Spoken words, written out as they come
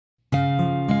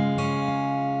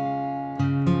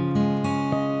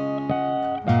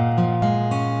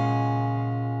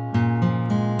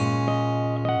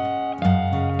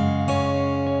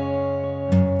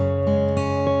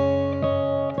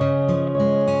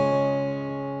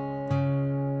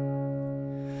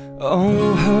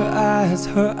Oh,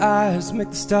 her eyes make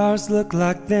the stars look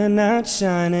like they're not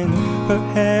shining. Her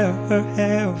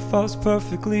hair falls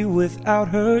perfectly without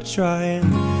her trying.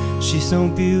 She's so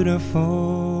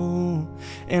beautiful,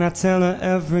 and I tell her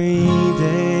every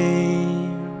day.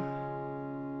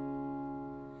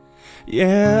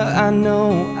 Yeah, I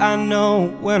know,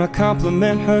 when I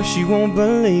compliment her she won't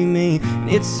believe me.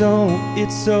 It's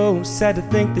so sad to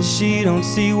think that she don't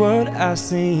see what I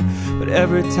see. But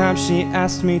every time she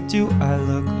asks me, do I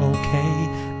look okay,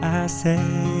 I say,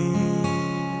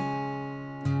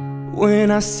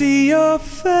 when I see your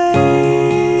face,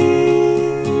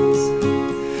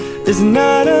 there's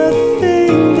not a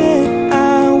thing that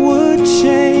I would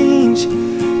change.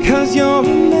 'Cause you're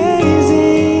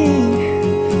amazing,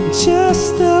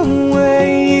 just the way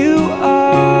you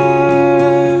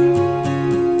are.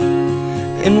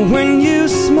 And when you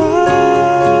smile,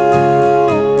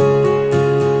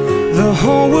 the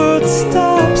whole world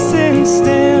stops and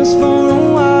stares for a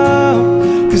while.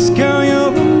 'Cause girl,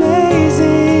 you're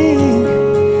amazing,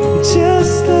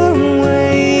 just the way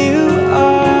you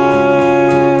are.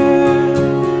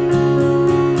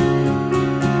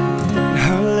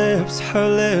 Her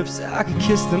lips, I could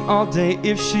kiss them all day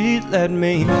if she'd let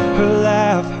me. Her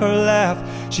laugh,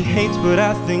 she hates but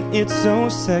I think it's so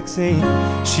sexy.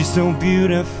 She's so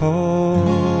beautiful,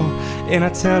 and I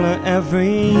tell her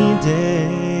every day.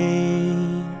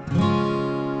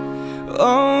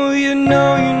 Oh, you know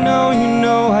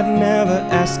I'd never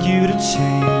ask you to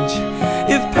change.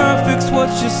 If perfect's what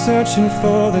you're searching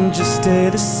for, then just stay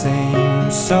the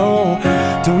same. So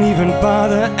don't even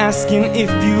bother asking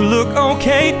if you look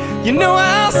okay. You know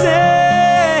I'll say,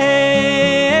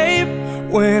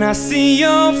 when I see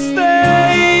your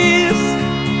face,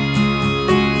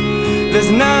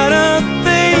 there's not a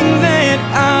thing that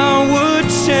I would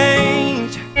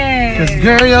change. 'Cause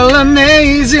girl, you're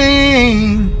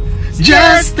amazing,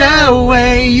 just the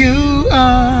way you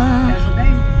are.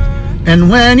 And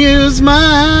when you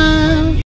smile,